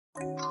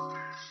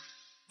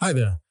Hi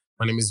there,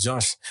 my name is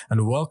Josh,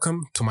 and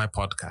welcome to my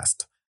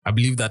podcast. I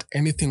believe that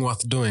anything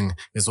worth doing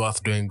is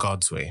worth doing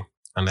God's way.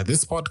 And at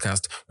this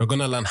podcast, we're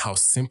going to learn how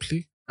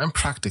simply and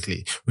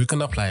practically we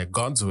can apply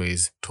God's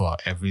ways to our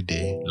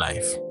everyday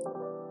life.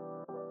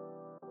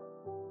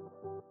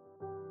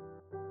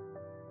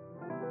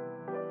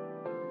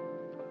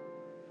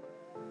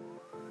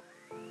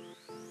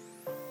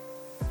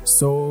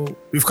 So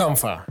we've come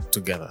far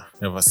together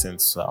ever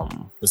since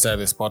we started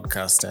this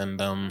podcast,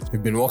 and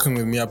you've been walking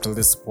with me up till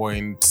this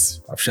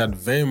point. I've shared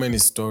very many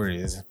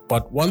stories,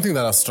 but one thing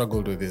that I've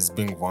struggled with is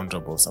being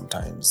vulnerable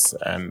sometimes.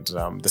 And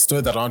the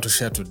story that I want to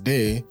share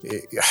today,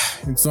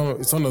 it's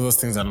one of those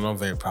things that I'm not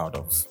very proud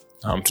of.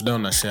 Today I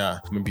want to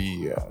share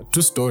maybe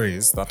two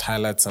stories that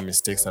highlight some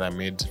mistakes that I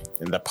made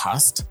in the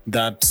past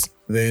that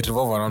they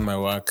revolve around my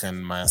work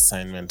and my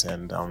assignment,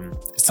 and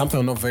it's something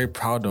I'm not very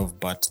proud of,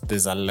 but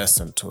there's a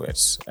lesson to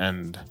it.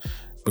 And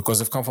because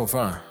we've come from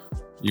far,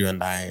 you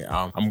and I,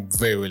 I'm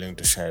very willing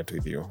to share it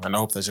with you, and I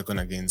hope that you're going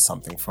to gain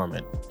something from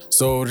it.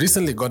 So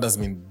recently, God has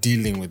been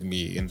dealing with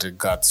me in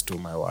regards to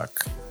my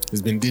work.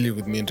 He's been dealing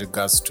with me in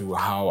regards to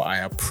how I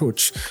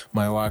approach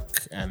my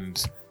work,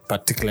 and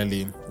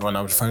particularly when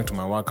I'm referring to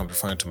my work, I'm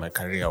referring to my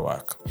career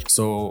work.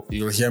 So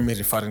you'll hear me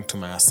referring to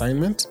my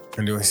assignment,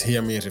 and you'll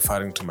hear me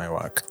referring to my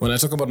work. When I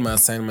talk about my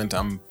assignment,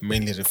 I'm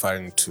mainly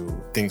referring to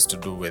things to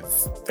do with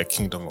the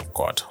kingdom of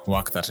God,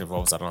 work that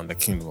revolves around the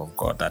kingdom of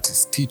God. That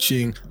is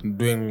teaching,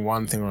 doing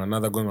one thing or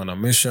another, going on a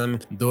mission.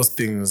 Those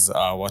things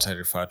are what I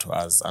refer to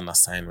as an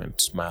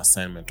assignment, my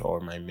assignment or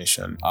my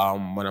mission.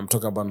 When I'm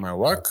talking about my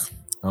work,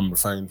 I'm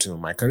referring to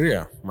my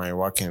career, my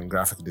work in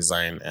graphic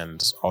design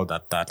and all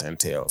that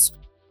entails.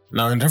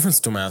 Now, in reference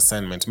to my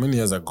assignment, many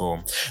years ago,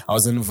 I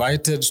was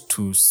invited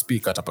to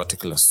speak at a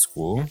particular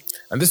school.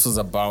 And this was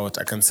about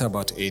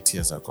 8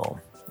 years ago.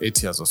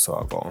 8 years or so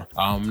ago.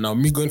 Now,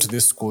 me going to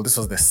this school, this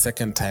was the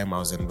second time I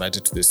was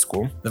invited to this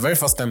school. The very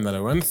first time that I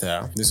went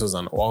there, it was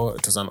an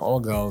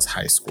all-girls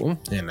high school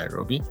in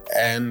Nairobi.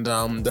 And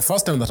the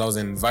first time that I was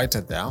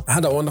invited there, I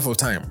had a wonderful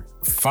time.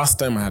 First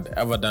time I had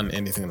ever done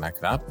anything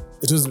like that.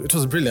 It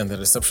was brilliant. The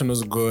reception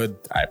was good.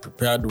 I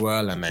prepared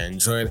well, and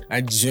I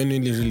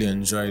genuinely really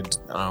enjoyed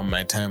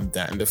my time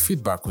there. And the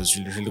feedback was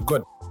really, really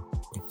good.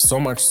 So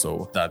much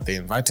so that they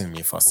invited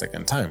me for a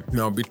second time.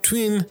 Now,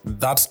 between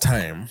that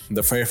time,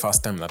 the very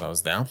first time that I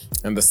was there,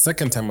 and the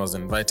second time I was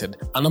invited,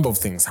 a number of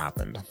things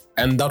happened.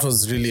 And that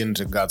was really in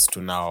regards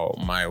to now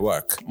my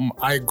work.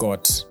 I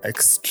got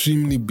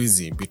extremely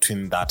busy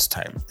between that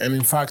time. And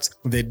in fact,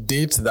 the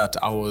date that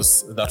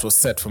was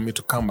set for me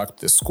to come back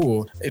to the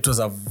school, it was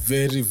a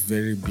very,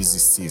 very busy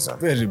season,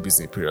 very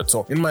busy period.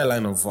 So in my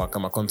line of work,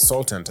 I'm a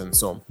consultant. And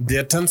so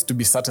there tends to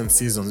be certain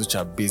seasons which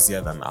are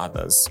busier than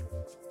others,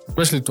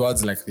 especially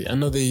towards like the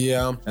end of the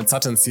year, and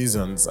certain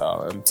seasons,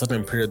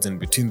 certain periods in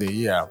between the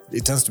year,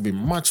 it tends to be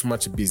much,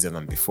 much busier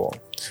than before.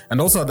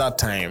 And also at that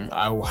time,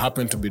 I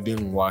happened to be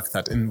doing work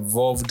that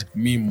involved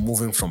me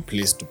moving from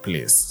place to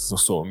place.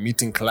 So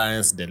meeting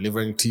clients,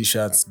 delivering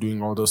t-shirts,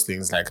 doing all those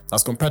things. Like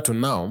as compared to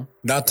now,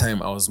 that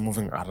time I was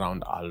moving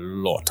around a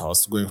lot. I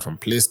was going from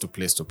place to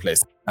place to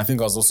place. I think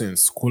I was also in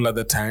school at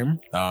the time.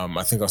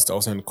 I think I was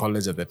also in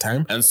college at the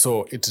time. And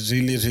so it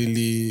really,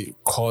 really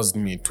caused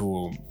me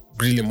to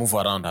really move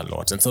around a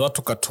lot. And so that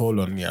took a toll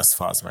on me as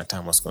far as my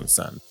time was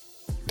concerned.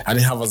 I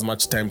didn't have as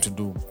much time to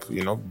do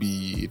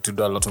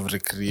a lot of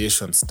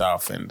recreation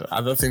stuff and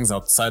other things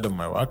outside of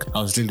my work.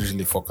 I was really,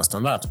 really focused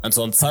on that. And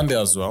so on Sunday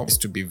as well, I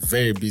used to be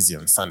very busy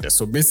on Sunday.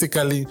 So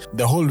basically,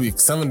 the whole week,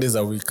 7 days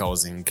a week, I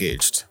was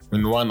engaged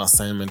in one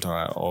assignment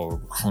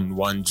or on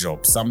one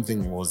job.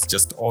 Something was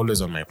just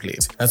always on my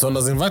plate. And so when I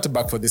was invited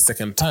back for this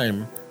second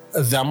time,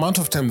 the amount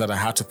of time that I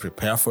had to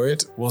prepare for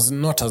it was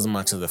not as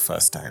much as the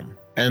first time.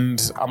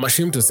 And I'm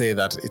ashamed to say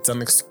that it's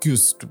an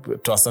excuse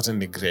to a certain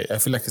degree. I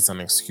feel like it's an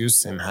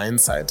excuse in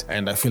hindsight,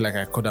 and I feel like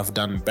I could have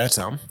done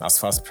better as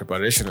far as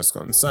preparation is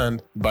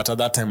concerned. But at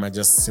that time, I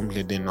just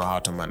simply didn't know how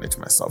to manage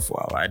myself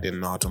well. I didn't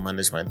know how to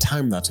manage my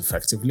time that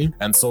effectively.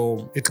 And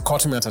so it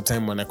caught me at a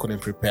time when I couldn't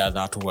prepare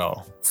that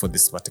well for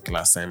this particular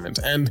assignment.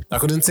 And I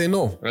couldn't say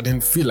no. I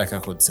didn't feel like I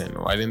could say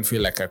no. I didn't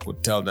feel like I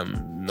could tell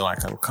them, no, I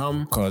can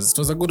come, because it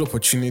was a good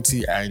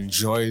opportunity. I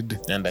enjoyed,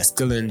 and I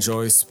still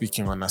enjoy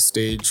speaking on a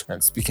stage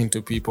and speaking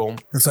to people.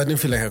 And so I didn't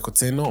feel like I could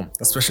say no,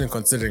 especially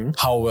considering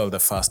how well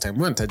the first time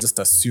went. I just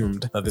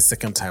assumed that the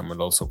second time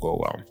would also go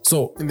well.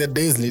 So in the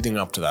days leading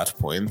up to that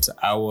point,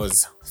 I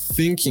was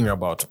thinking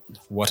about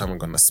what I'm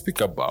going to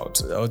speak about.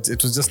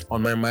 It was just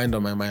on my mind,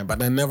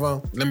 but I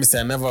never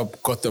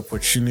got the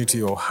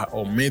opportunity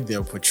or made the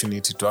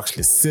opportunity to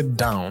actually sit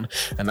down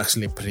and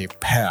actually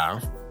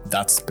prepare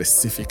that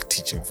specific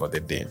teaching for the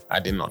day. I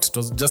did not. It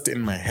was just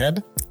in my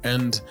head.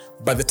 And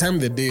by the time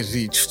the day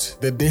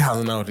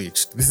has now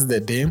reached. This is the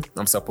day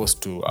I'm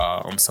supposed to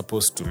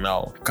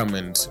now come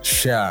and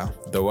share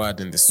the word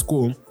in the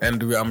school.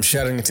 And I'm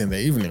sharing it in the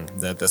evening.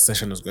 The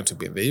session is going to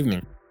be in the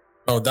evening.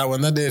 Now that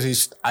when that day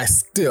reached, I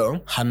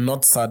still had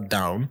not sat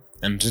down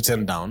and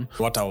written down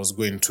what I was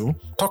going to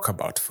talk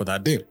about for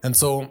that day. And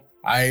so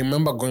I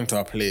remember going to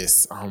a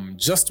place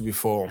just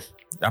before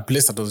a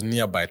place that was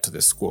nearby to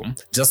the school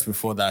just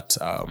before that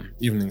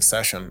evening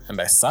session.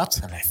 And I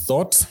sat and I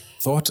thought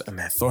and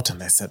I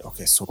said,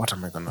 okay, so what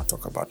am I going to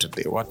talk about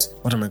today? What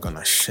am I going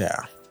to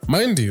share?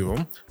 Mind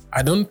you,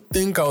 I don't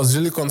think I was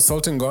really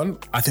consulting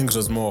God. I think it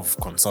was more of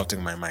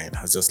consulting my mind.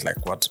 I was just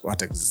like,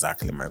 what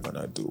exactly am I going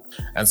to do?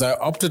 And so I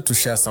opted to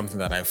share something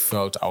that I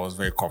felt I was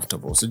very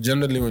comfortable. So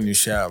generally when you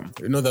share,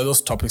 there are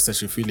those topics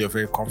that you feel you're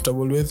very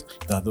comfortable with.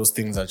 There are those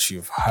things that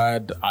you've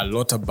heard a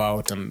lot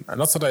about. And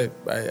that's what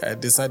I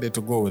decided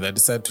to go with. I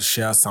decided to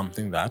share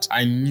something that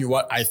I knew,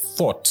 what I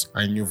thought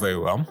I knew very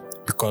well,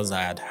 because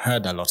I had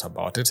heard a lot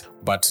about it.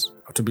 But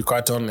to be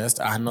quite honest,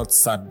 I had not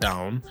sat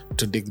down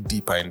to dig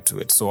deeper into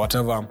it. So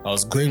whatever I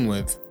was going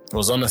with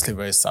was honestly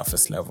very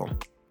surface level.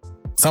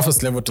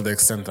 Surface level to the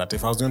extent that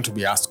if I was going to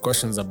be asked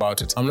questions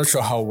about it, I'm not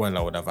sure how well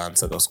I would have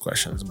answered those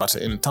questions. But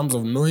in terms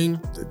of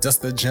knowing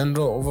just the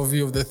general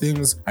overview of the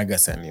things, I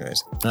guess I knew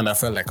it. And I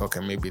felt like,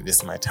 okay, maybe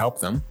this might help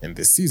them in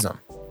this season.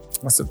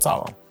 I said,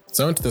 so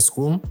I went to the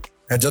school.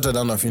 I jotted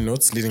down a few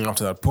notes leading up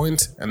to that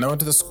point, and I went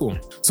to the school.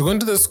 So going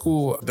to the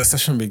school, the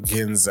session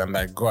begins and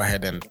I go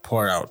ahead and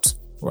pour out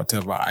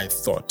whatever I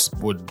thought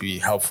would be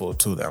helpful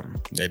to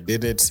them. They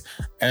did it.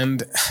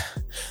 And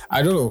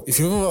I don't know, if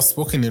you've ever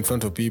spoken in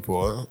front of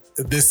people,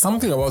 there's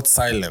something about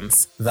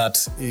silence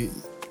that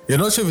you're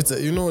not sure if it's,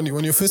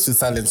 when you're faced with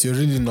silence, you're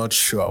really not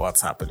sure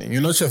what's happening.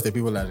 You're not sure if the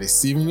people are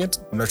receiving it.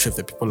 You're not sure if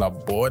the people are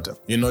bored.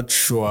 You're not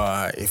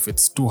sure if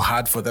it's too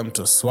hard for them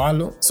to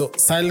swallow. So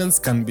silence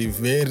can be a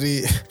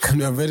very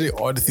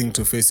odd thing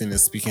to face when you're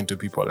speaking to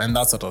people. And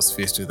that's what I was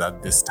faced with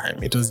at this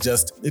time. It was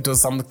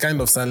some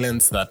kind of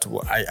silence that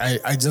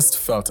I just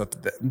felt that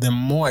the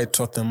more I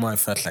taught, the more I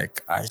felt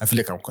like I feel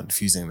like I'm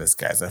confusing these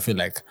guys. I feel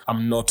like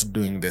I'm not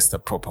doing this the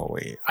proper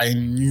way. I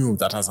knew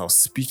that as I was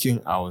speaking,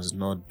 I was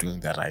not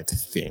doing the right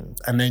thing.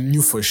 And I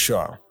knew for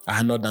sure I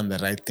had not done the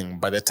right thing.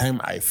 By the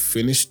time I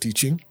finished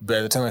teaching,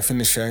 by the time I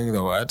finished sharing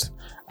the word,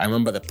 I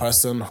remember the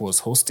person who was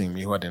hosting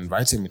me, who had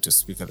invited me to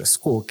speak at the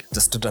school,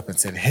 just stood up and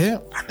said, "Hey,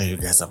 I know you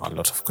guys have a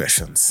lot of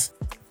questions."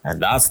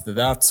 And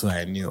that's where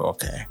I knew,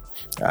 okay,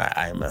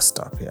 I messed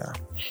up here.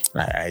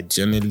 I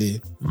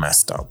genuinely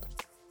messed up.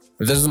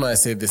 The reason why I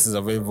say this is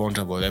a very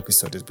vulnerable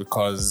episode is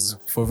because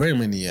for very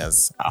many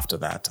years after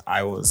that,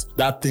 I'm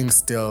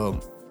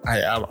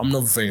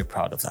not very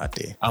proud of that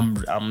day. I'm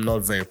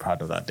not very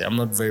proud of that day. I'm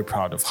not very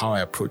proud of how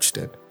I approached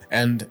it.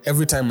 And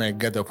every time I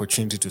get the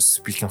opportunity to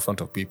speak in front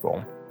of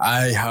people,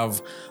 I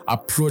have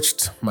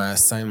approached my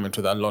assignment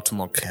with a lot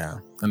more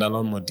care and a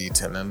lot more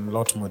detail and a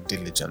lot more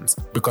diligence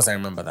because I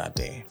remember that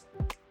day.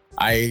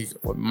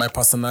 My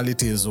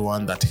personality is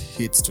one that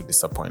hates to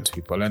disappoint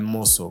people, and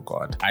more so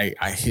God.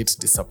 I hate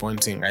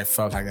disappointing. I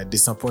felt like I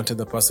disappointed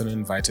the person who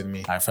invited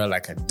me. I felt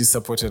like I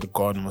disappointed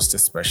God most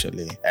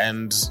especially.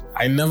 And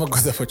I never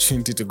got the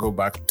opportunity to go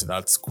back to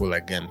that school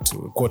again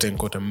to quote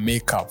unquote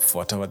make up for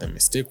whatever the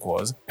mistake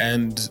was.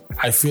 And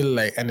I feel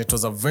like, and it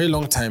was a very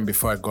long time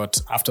before it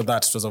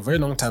was a very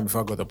long time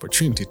before I got the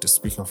opportunity to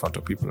speak in front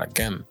of people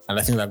again. And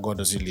I think that God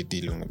was really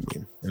dealing with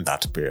me in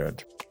that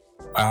period.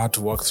 I had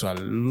to work through a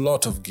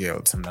lot of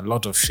guilt and a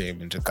lot of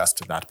shame in regards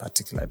to that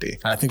particular day.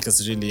 And I think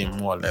it's really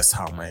more or less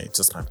how my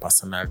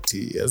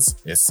personality is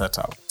set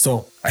up.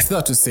 So I say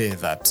that to say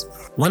that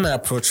when I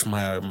approach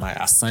my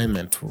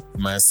assignment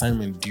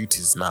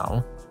duties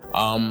now,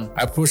 I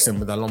approach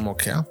them with a lot more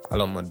care, a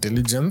lot more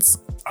diligence,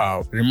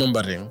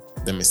 remembering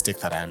the mistake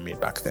that I made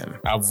back then,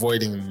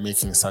 avoiding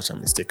making such a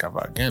mistake ever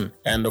again.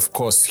 And of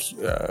course,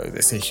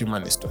 they say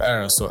human is to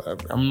err, so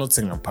I'm not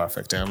saying I'm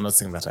perfect, and I'm not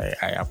saying that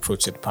I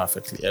approach it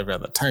perfectly every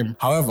other time.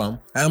 However,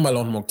 I am a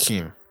lot more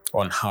keen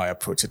on how I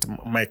approach it.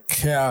 My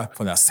care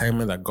for the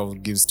assignment that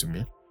God gives to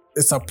me,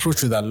 it's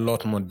approached with a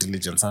lot more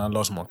diligence and a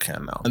lot more care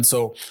now. And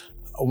so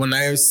when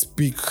I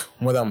speak,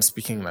 whether I'm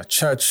speaking in a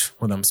church,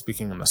 whether I'm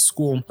speaking in a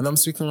school, whether I'm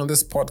speaking on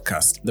this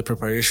podcast, the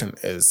preparation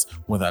is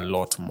with a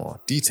lot more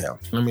detail.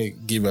 Let me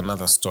give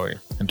another story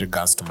in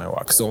regards to my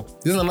work. So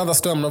this is another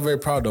story I'm not very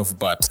proud of,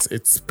 but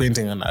it's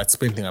painting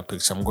a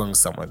picture. I'm going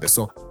somewhere there.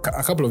 So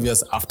a couple of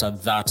years after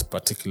that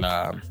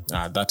particular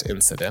that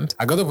incident,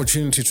 I got the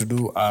opportunity to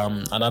do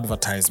an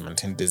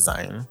advertisement in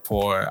design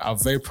for a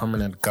very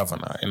prominent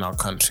governor in our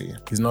country.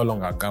 He's no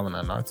longer a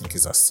governor now. I think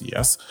he's a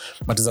CS,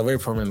 but he's a very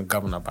prominent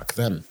governor back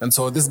then. And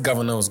so this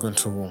governor was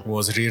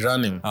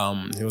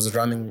rerunning. He was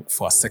running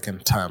for a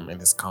second term in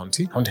his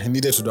county, and he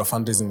needed to do a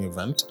fundraising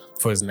event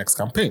for his next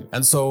campaign.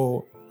 And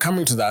so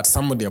coming to that,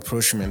 somebody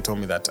approached me and told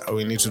me that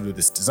we need to do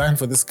this design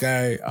for this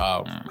guy.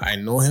 I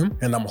know him,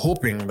 and I'm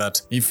hoping that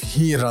if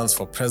he runs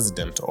for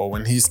president or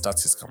when he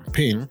starts his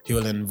campaign, he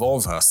will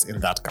involve us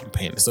in that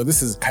campaign. So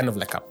this is kind of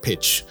like a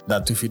pitch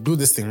that if we do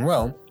this thing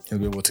well, he'll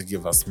be able to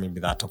give us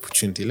maybe that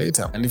opportunity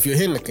later. And if you're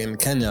here in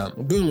Kenya,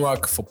 doing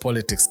work for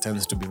politics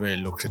tends to be very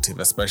lucrative,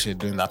 especially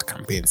during that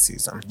campaign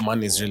season.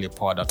 Money is really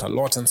poured out a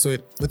lot. And so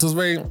it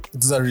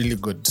was a really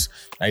good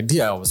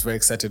idea. I was very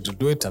excited to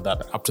do it.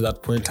 Up to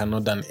that point, I'd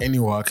not done any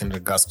work in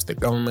regards to the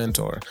government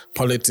or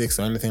politics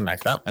or anything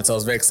like that. And so I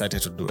was very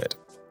excited to do it.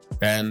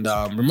 And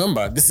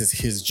remember, this is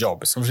his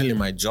job. It's not really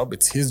my job.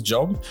 It's his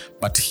job,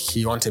 but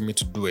he wanted me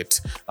to do it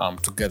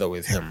together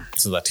with him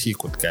so that he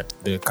could get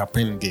the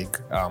campaign gig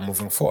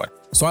moving forward.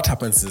 So what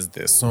happens is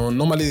this. So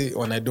normally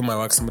when I do my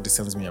work, somebody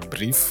sends me a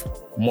brief,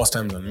 most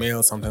times on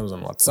mail, sometimes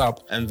on WhatsApp,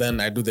 and then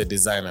I do the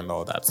design and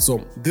all that.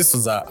 So this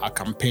was a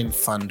campaign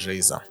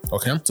fundraiser,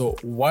 okay? So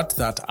what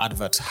that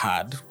advert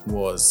had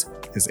was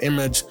his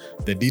image,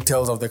 the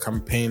details of the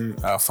campaign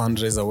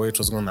fundraiser, where it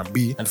was going to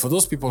be. And for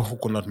those people who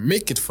could not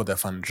make it for the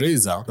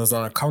fundraiser, there's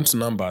an account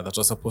number that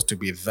was supposed to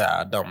be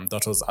there,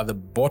 that was at the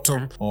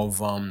bottom of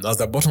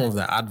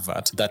the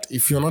advert, that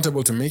if you're not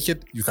able to make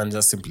it, you can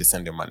just simply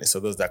send your money. So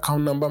there's the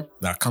account number,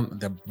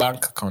 the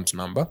bank account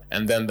number,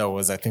 and then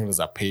there's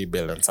a pay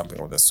bill and something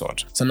of the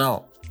sort. So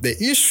now the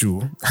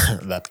issue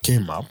that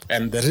came up,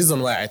 and the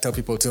reason why I tell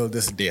people till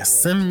this day,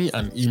 send me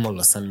an email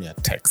or send me a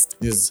text,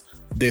 is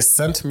they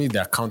sent me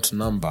the account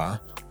number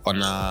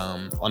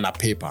on a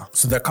paper.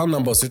 So the account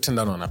number was written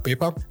down on a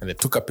paper, and they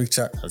took a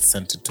picture and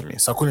sent it to me.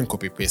 So I couldn't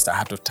copy paste. I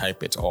had to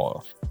type it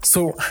all.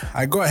 So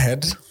I go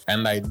ahead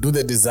and I do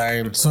the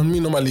design. So me,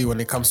 normally when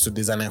it comes to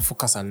design, I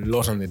focus a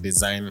lot on the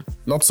design,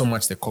 not so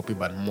much the copy,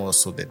 but more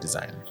so the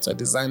design. So I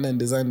designed,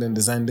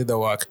 did the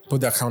work,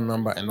 put the account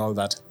number and all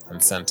that,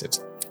 and sent it.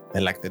 They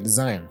liked the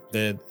design.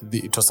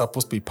 It was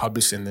supposed to be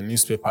published in the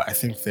newspaper, I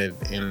think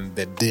in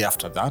the day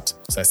after that.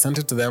 So I sent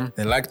it to them.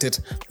 They liked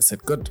it. They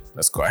said, good,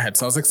 let's go ahead.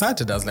 So I was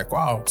excited. I was like,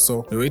 wow.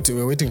 So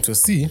we're waiting to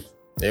see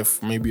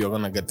if maybe you're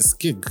going to get this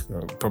gig.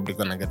 You're probably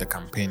going to get the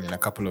campaign in a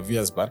couple of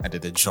years, but I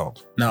did the job.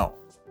 Now,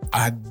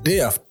 a day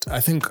after, I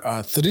think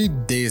 3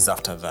 days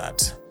after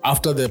that,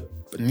 after the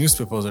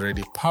newspaper was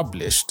already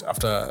published,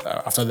 after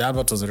the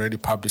advert was already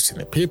published in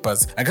the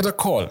papers, I got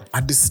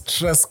a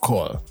distress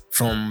call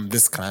from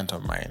this client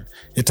of mine.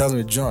 He tells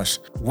me, Josh,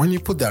 when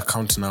you put the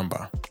account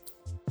number,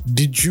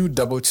 did you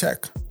double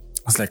check?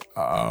 I was like,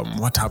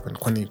 what happened?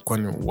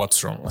 Kwani,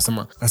 what's wrong?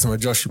 I said,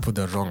 Josh, you put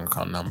the wrong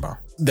account number.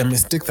 The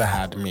mistake that I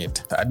had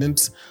made, I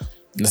didn't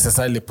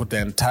necessarily put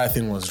the entire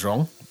thing was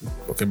wrong.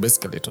 Okay,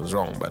 basically it was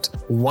wrong, but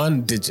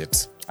one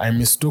digit, I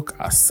mistook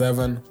a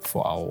 7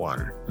 for a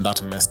 1.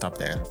 That messed up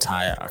the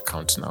entire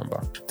account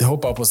number. The whole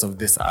purpose of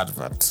this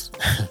advert,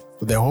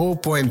 the whole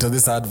point of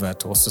this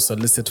advert was to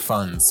solicit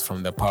funds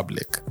from the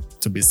public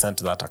to be sent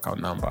to that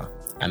account number,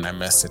 and I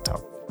messed it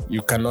up.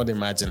 You cannot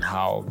imagine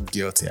how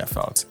guilty I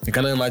felt. You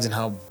cannot imagine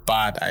how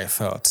bad I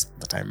felt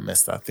that I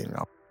messed that thing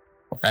up.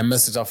 I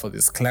messed it up for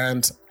this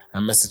client, I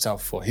messed it up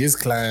for his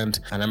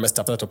client, and I messed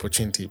up that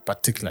opportunity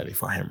particularly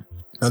for him.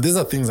 Now, these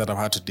are things that I've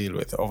had to deal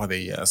with over the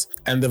years,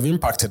 and they've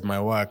impacted my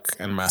work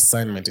and my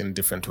assignment in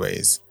different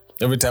ways.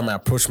 Every time I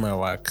approach my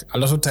work, a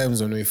lot of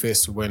times when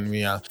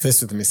we are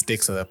faced with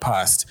mistakes of the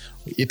past,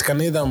 it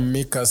can either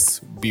make us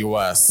be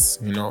worse,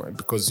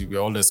 because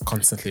we're always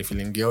constantly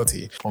feeling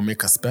guilty, or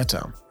make us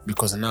better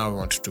because now we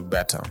want to do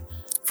better.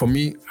 For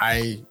me,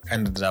 I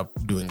ended up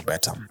doing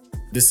better.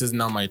 This is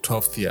now my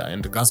 12th year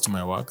in regards to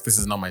my work. This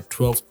is now my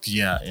 12th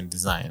year in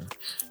design.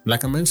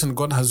 Like I mentioned,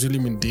 God has really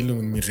been dealing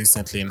with me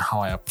recently in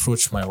how I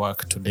approach my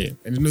work today.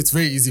 And it's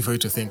very easy for you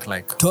to think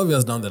like 12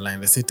 years down the line,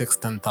 they say it takes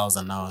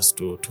 10,000 hours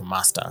to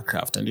master a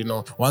craft. And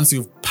once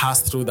you've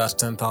passed through that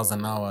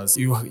 10,000 hours,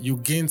 you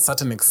gain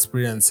certain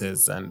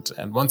experiences. And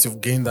once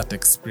you've gained that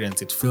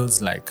experience, it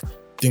feels like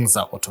things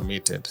are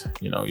automated.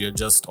 You're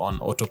just on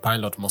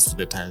autopilot most of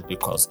the time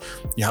because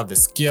you have the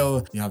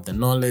skill, you have the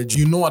knowledge,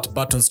 you know what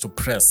buttons to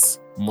press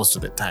most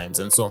of the times.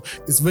 And so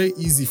it's very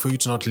easy for you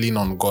to not lean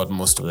on God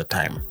most of the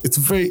time. It's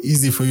very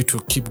easy for you to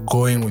keep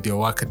going with your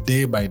work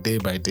day by day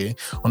by day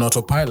on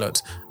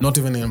autopilot, not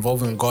even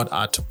involving God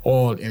at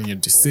all in your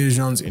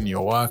decisions, in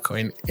your work, or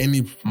in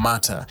any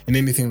matter, in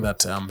anything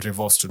that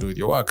revolves to do with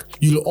your work.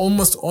 You'll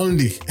almost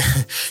only,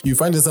 you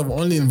find yourself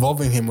only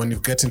involving Him when you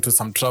get into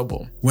some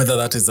trouble, whether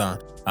that is a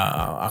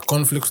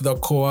conflict with a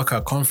coworker,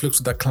 a conflict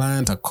with a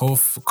client, a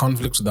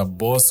conflict with a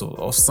boss,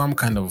 or some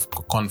kind of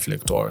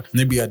conflict, or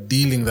maybe a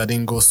dealing that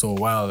didn't go so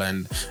well,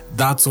 and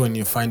that's when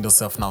you find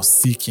yourself now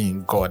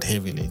seeking God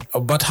heavily.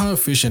 But how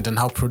efficient and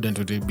how prudent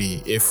would it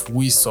be if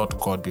we sought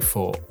God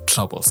before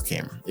troubles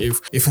came?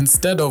 If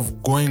instead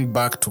of going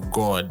back to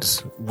God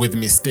with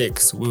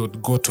mistakes, we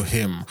would go to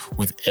Him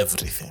with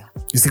everything.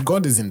 You see,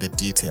 God is in the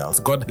details.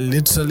 God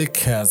literally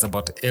cares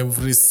about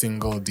every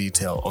single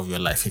detail of your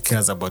life. He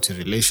cares about your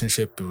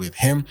relationship with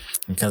Him.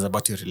 He cares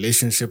about your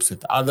relationships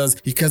with others.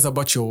 He cares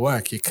about your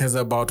work. He cares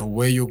about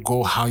where you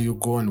go, how you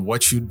go, and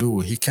what you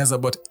do. He cares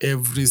about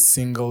every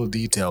single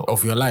detail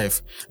of your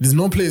life. There's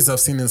no place I've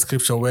seen in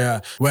scripture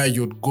where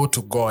you'd go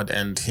to God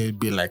and He'd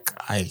be like,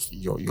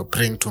 you're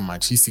praying too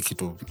much.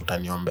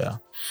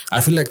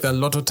 I feel like there are a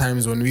lot of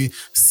times when we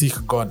seek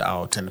God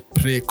out and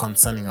pray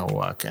concerning our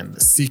work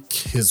and seek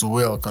His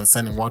will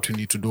concerning what we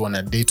need to do on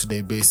a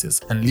day-to-day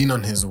basis and lean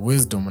on His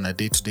wisdom on a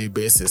day-to-day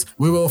basis,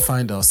 we will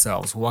find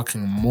ourselves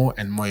working more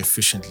and more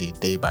efficiently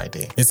day by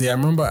day. You see, I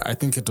remember, I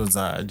think it was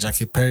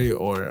Jackie Perry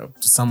or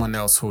someone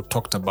else who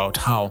talked about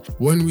how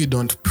when we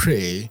don't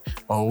pray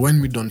or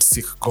when we don't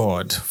seek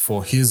God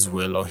for His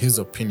will or His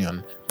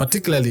opinion,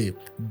 particularly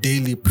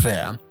daily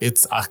prayer,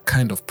 it's a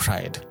kind of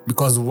pride.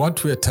 Because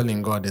what we're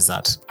telling God is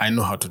that I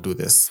know how to do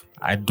this.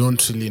 I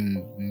don't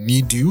really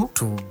need you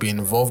to be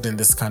involved in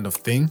this kind of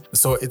thing.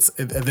 So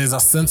there's a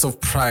sense of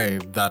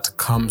pride that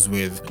comes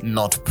with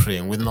not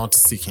praying, with not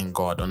seeking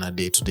God on a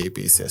day-to-day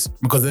basis.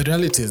 Because the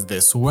reality is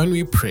this: when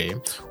we pray,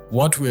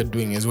 what we're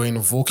doing is we're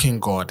invoking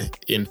God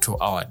into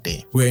our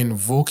day. We're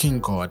invoking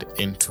God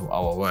into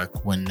our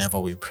work whenever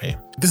we pray.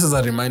 This is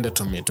a reminder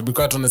to me. To be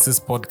quite honest, this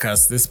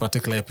podcast, this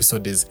particular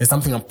episode is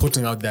something I'm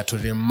putting out there to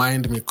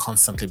remind me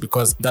constantly,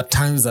 because there are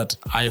times that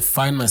I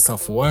find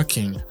myself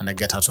working and I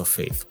get out of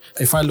faith.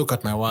 If I look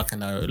at my work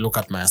and I look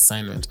at my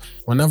assignment,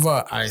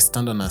 whenever I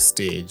stand on a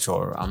stage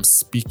or I'm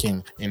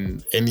speaking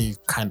in any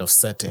kind of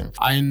setting,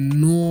 I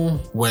know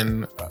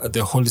when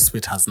the Holy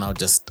Spirit has now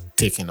just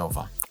taken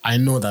over. I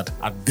know that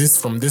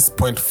from this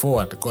point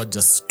forward, God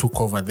just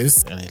took over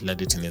this and He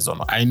led it in His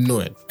own. I know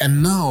it.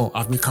 And now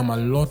I've become a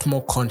lot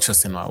more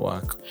conscious in my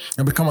work.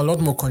 I've become a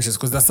lot more conscious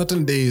because there are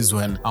certain days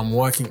when I'm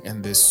working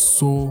and there's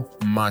so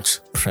much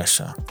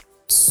pressure.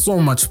 So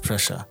much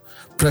pressure.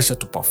 Pressure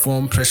to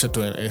perform, pressure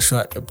to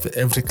ensure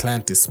every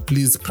client is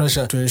pleased,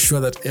 pressure to ensure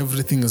that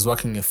everything is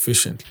working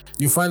efficient.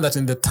 You find that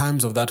in the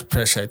times of that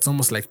pressure, it's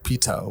almost like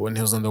Peter when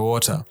he was on the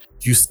water.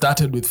 You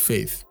started with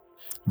faith,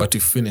 but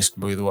you finished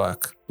with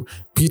work.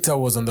 Peter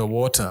was on the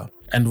water,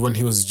 and when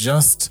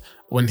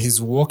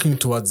he's walking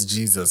towards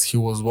Jesus, he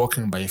was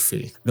walking by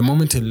faith. The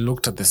moment he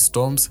looked at the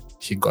storms,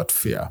 he got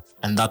fear.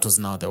 And that was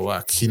now the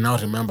work. He now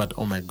remembered,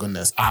 oh my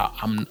goodness,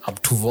 I'm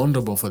too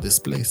vulnerable for this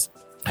place.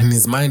 In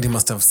his mind, he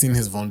must have seen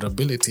his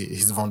vulnerability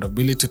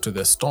to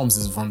the storms,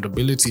 his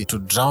vulnerability to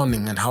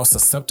drowning, and how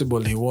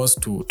susceptible he was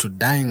to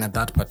dying at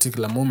that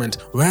particular moment.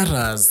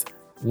 Whereas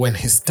when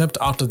he stepped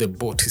out of the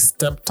boat, he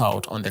stepped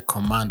out on the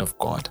command of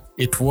God.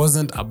 It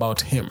wasn't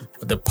about him.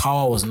 The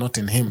power was not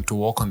in him to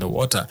walk on the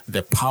water.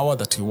 The power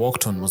that he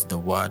walked on was the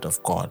word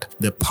of God.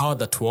 The power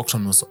that he walked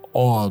on was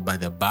all by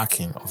the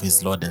backing of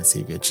his Lord and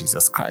Savior,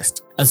 Jesus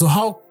Christ. And so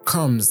how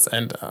comes,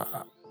 and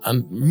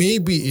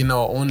maybe in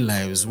our own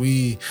lives,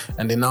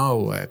 and in our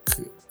work,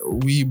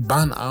 we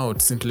burn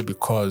out simply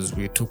because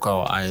we took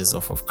our eyes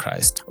off of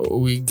Christ.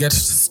 We get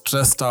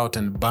stressed out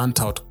and burnt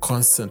out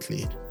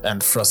constantly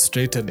and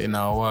frustrated in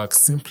our work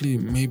simply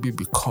maybe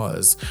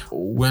because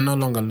we're no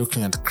longer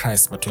looking at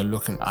Christ, but we're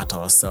looking at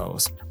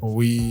ourselves.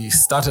 We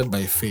started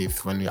by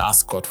faith when we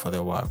asked God for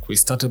the work. We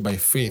started by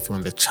faith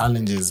when the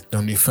challenges,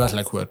 when we felt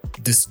like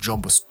this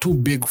job was too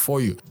big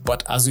for you.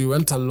 But as we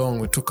went along,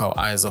 we took our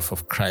eyes off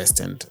of Christ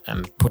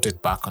and put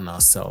it back on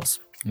ourselves.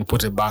 We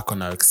put it back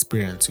on our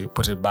experience. We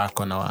put it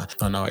back on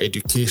our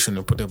education.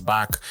 We put it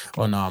back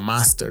on our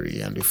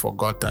mastery. And we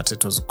forgot that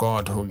it was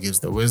God who gives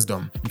the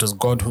wisdom. It was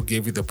God who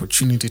gave you the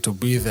opportunity to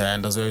be there.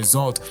 And as a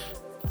result,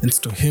 it's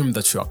to Him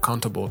that you're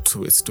accountable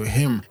to. It's to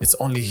Him. It's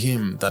only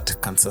Him that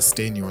can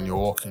sustain you when you're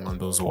walking on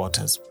those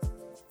waters.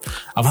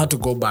 I've had to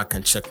go back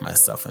and check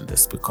myself in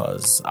this,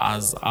 because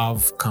as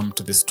I've come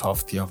to this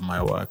 12th year of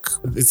my work,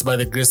 it's by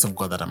the grace of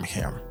God that I'm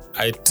here.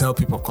 I tell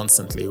people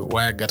constantly,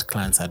 where I get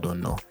clients, I don't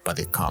know, but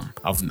they come.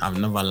 I've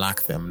never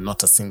lacked them,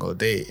 not a single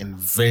day in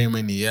very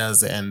many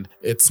years. And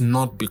it's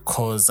not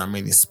because I'm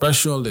any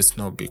special. It's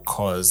not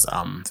because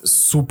I'm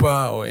super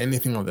or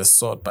anything of the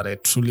sort, but I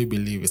truly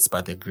believe it's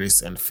by the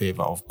grace and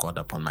favor of God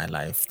upon my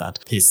life that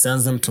He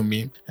sends them to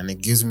me and He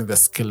gives me the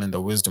skill and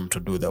the wisdom to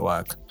do the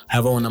work.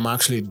 However, when I'm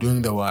actually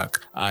doing the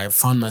work, I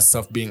found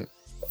myself being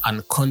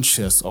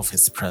unconscious of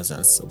His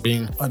presence,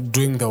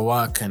 doing the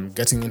work and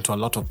getting into a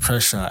lot of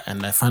pressure,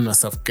 and I find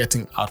myself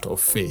getting out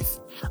of faith.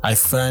 I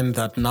find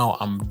that now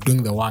I'm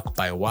doing the work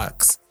by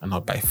works and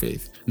not by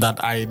faith.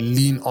 That I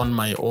lean on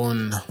my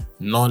own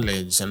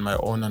knowledge and my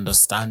own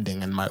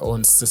understanding and my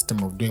own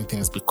system of doing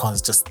things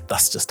because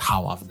that's just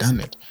how I've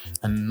done it,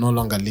 and no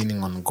longer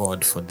leaning on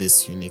God for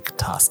this unique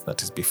task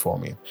that is before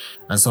me.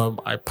 And so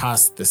I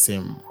pass the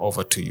same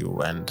over to you,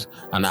 and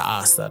I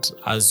ask that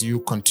as you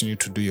continue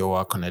to do your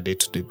work on a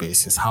day-to-day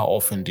basis, how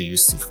often do you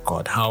seek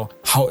God?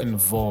 How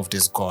involved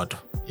is God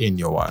in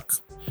your work?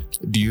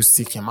 Do you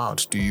seek Him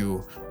out? Do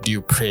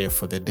you pray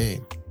for the day?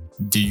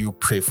 Do you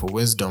pray for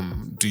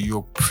wisdom? Do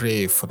you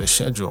pray for the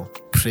schedule?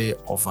 Pray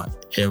over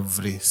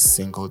every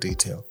single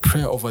detail.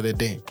 Pray over the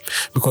day.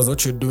 Because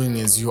what you're doing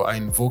is you are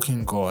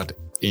invoking God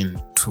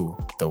into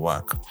the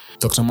work.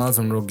 Dr. Myles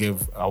Munroe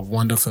gave a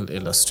wonderful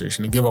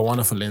illustration. He gave a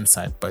wonderful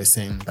insight by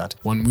saying that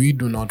when we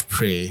do not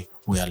pray,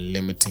 we are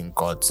limiting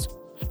God's.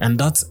 And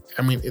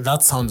that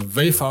sounds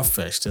very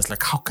far-fetched. It's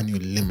like, how can you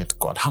limit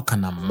God? How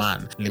can a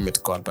man limit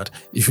God? But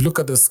if you look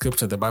at the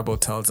scripture, the Bible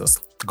tells us,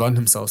 God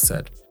Himself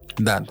said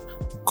that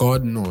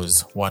God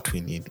knows what we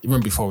need,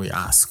 even before we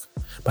ask.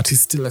 But He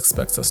still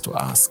expects us to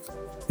ask.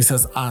 He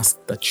says,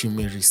 ask that you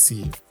may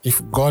receive.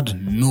 If God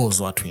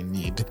knows what we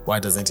need, why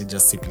doesn't he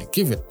just simply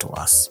give it to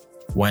us?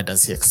 Why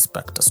does he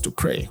expect us to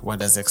pray? Why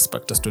does he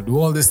expect us to do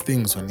all these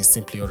things when he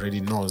simply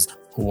already knows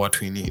what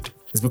we need?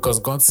 It's because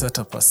God set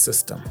up a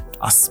system,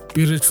 a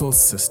spiritual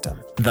system,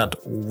 that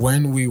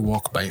when we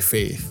walk by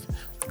faith,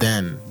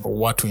 then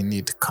what we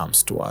need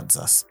comes towards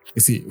us.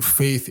 You see,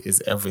 faith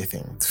is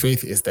everything.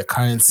 Faith is the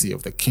currency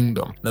of the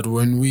kingdom. That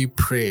when we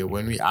pray,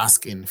 when we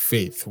ask in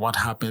faith, what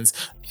happens?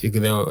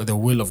 The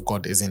will of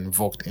God is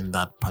invoked in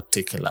that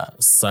particular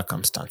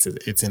circumstance.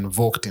 It's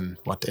invoked in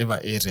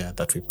whatever area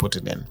that we put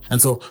it in. And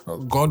so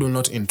God will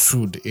not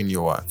intrude in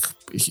your work.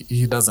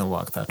 He doesn't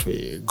work that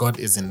way. God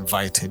is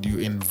invited. You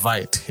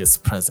invite his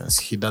presence.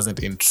 He doesn't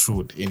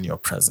intrude in your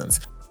presence.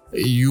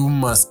 You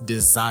must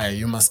desire,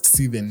 you must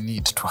see the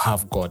need to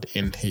have God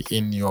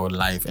in your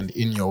life and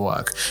in your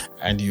work,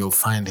 and you'll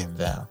find him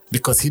there.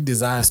 Because he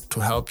desires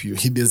to help you.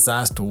 He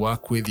desires to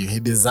work with you. He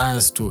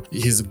desires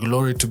his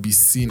glory to be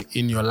seen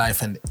in your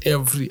life and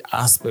every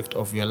aspect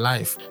of your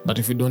life. But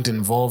if you don't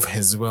involve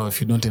his will,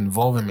 if you don't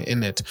involve him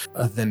in it,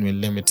 then we're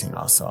limiting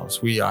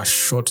ourselves. We are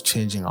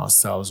shortchanging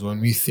ourselves when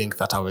we think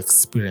that our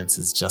experience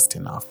is just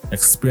enough.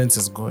 Experience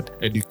is good.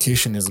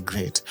 Education is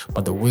great.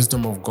 But the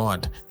wisdom of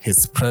God,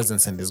 his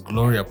presence and his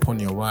glory upon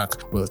your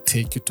work will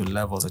take you to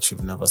levels that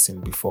you've never seen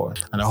before.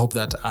 And I hope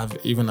that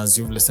even as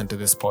you've listened to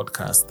this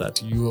podcast,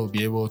 that you will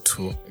be able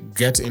to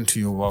get into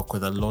your work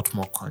with a lot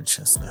more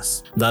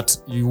consciousness. That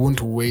you won't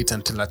wait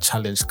until a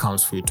challenge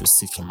comes for you to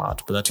seek him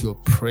out, but that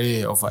you'll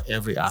pray over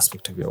every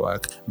aspect of your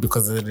work.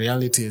 Because the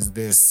reality is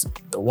this,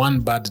 the one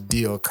bad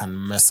deal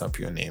can mess up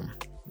your name.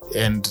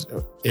 And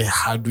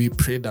had we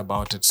prayed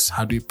about it,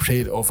 had we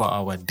prayed over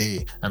our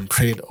day and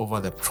prayed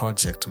over the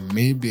project,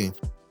 maybe,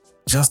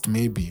 just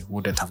maybe,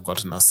 wouldn't have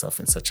gotten ourselves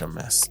in such a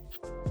mess.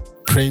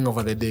 Praying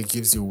over the day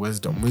gives you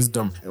wisdom.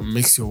 Wisdom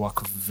makes your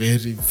work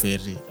very,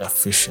 very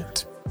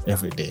efficient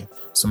every day.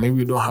 So maybe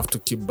we don't have to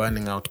keep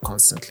burning out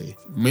constantly.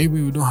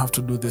 Maybe we don't have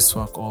to do this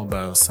work all by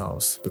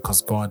ourselves,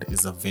 because God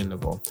is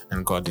available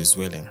and God is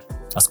willing.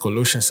 As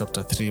Colossians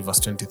chapter 3 verse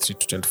 23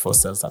 to 24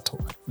 says that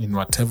in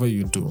whatever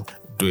you do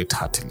it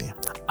heartily,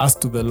 as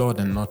to the Lord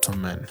and not to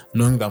men,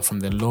 knowing that from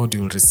the Lord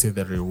you will receive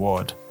the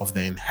reward of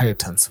the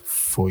inheritance,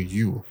 for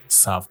you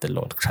serve the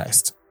Lord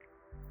Christ.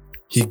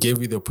 He gave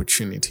you the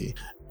opportunity.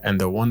 And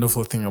the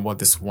wonderful thing about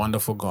this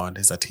wonderful God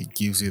is that he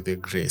gives you the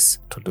grace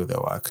to do the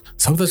work.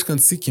 So that you can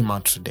seek him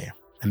out today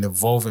and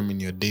involve him in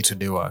your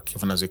day-to-day work,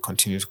 even as we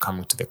continue to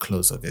come to the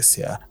close of this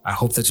year. I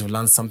hope that you've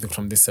learned something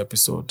from this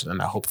episode,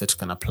 and I hope that you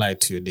can apply it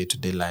to your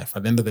day-to-day life.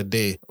 At the end of the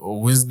day,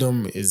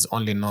 wisdom is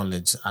only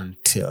knowledge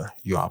until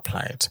you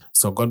apply it.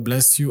 So God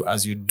bless you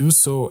as you do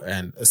so,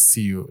 and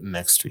see you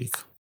next week.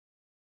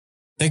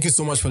 Thank you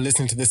so much for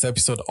listening to this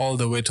episode all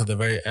the way to the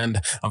very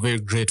end. I'm very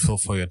grateful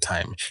for your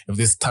time. If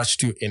this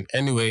touched you in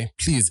any way,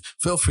 please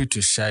feel free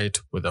to share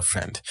it with a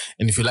friend.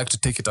 And if you'd like to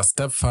take it a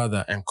step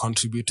further and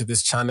contribute to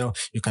this channel,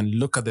 you can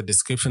look at the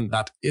description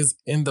that is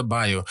in the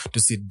bio to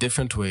see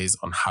different ways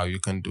on how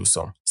you can do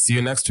so. See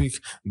you next week.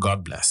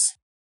 God bless.